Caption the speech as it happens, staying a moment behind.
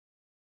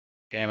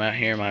Okay, I'm out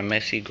here in my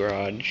messy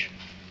garage,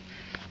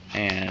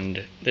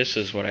 and this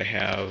is what I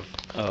have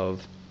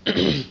of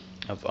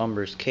of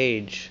Umber's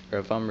cage, or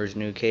of Umber's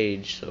new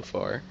cage so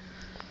far.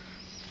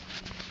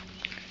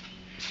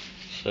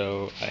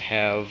 So I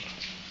have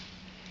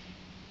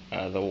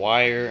the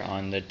wire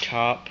on the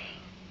top,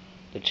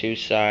 the two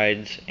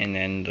sides, and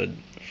then the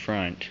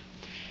front.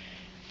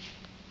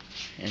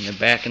 And the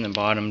back and the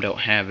bottom don't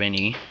have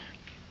any.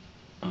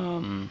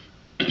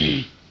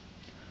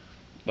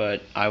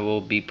 But I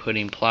will be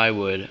putting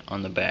plywood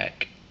on the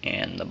back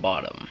and the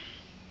bottom.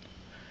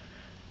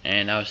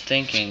 And I was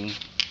thinking,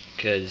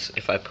 because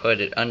if I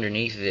put it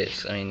underneath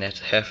this, I mean that's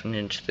half an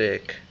inch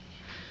thick,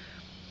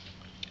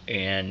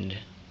 and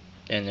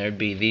there'd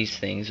be these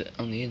things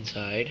on the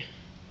inside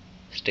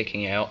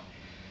sticking out,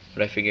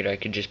 but I figured I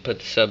could just put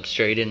the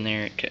substrate in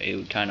there. It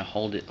would kind of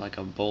hold it like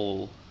a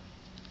bowl.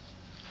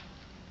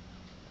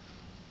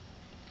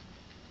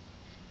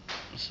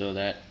 So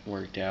that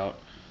worked out.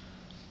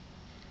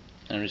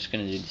 I'm just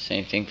going to do the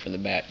same thing for the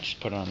back,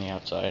 just put it on the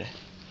outside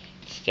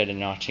instead of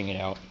notching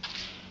it out.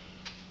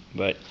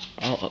 But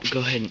I'll go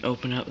ahead and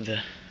open up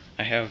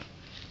I have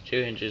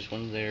two hinges,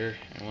 one there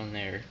and one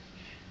there,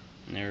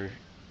 and they're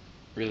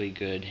really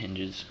good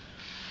hinges.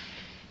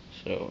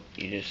 So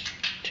you just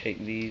take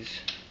these,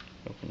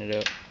 open it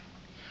up,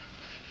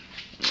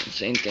 and then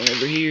same thing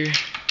over here,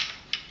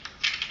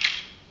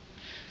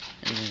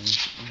 and then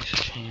let me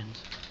switch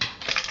hands,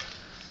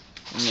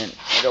 and then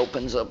it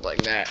opens up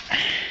like that.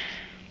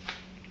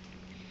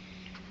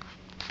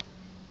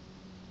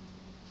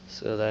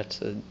 So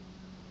that's a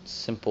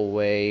simple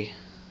way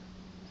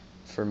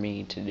for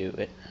me to do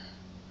it.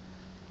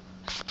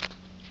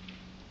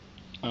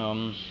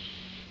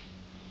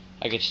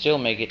 I could still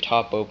make it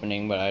top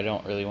opening, but I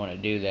don't really want to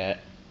do that.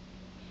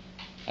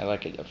 I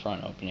like it the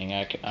front opening.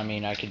 I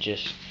mean I could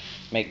just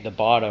make the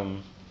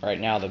bottom right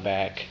now the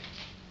back,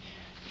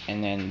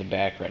 and then the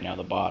back right now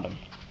the bottom.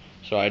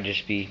 So I'd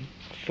just be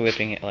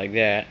flipping it like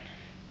that.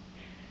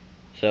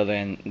 So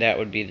then that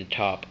would be the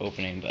top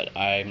opening, but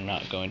I'm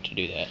not going to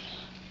do that.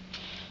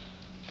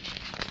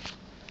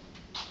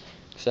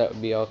 So that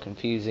would be all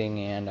confusing,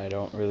 and I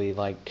don't really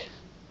like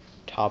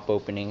top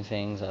opening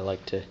things. I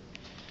like to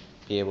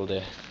be able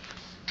to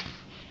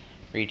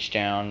reach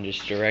down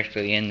just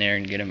directly in there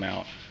and get them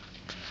out.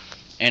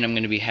 And I'm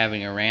going to be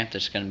having a ramp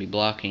that's going to be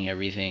blocking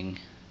everything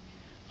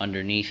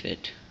underneath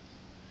it.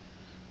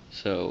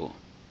 So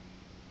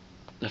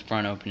the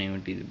front opening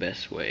would be the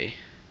best way.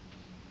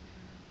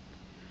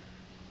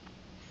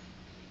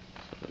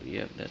 So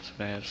yep, that's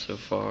what I have so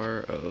far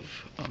of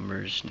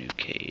Umber's new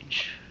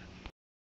cage.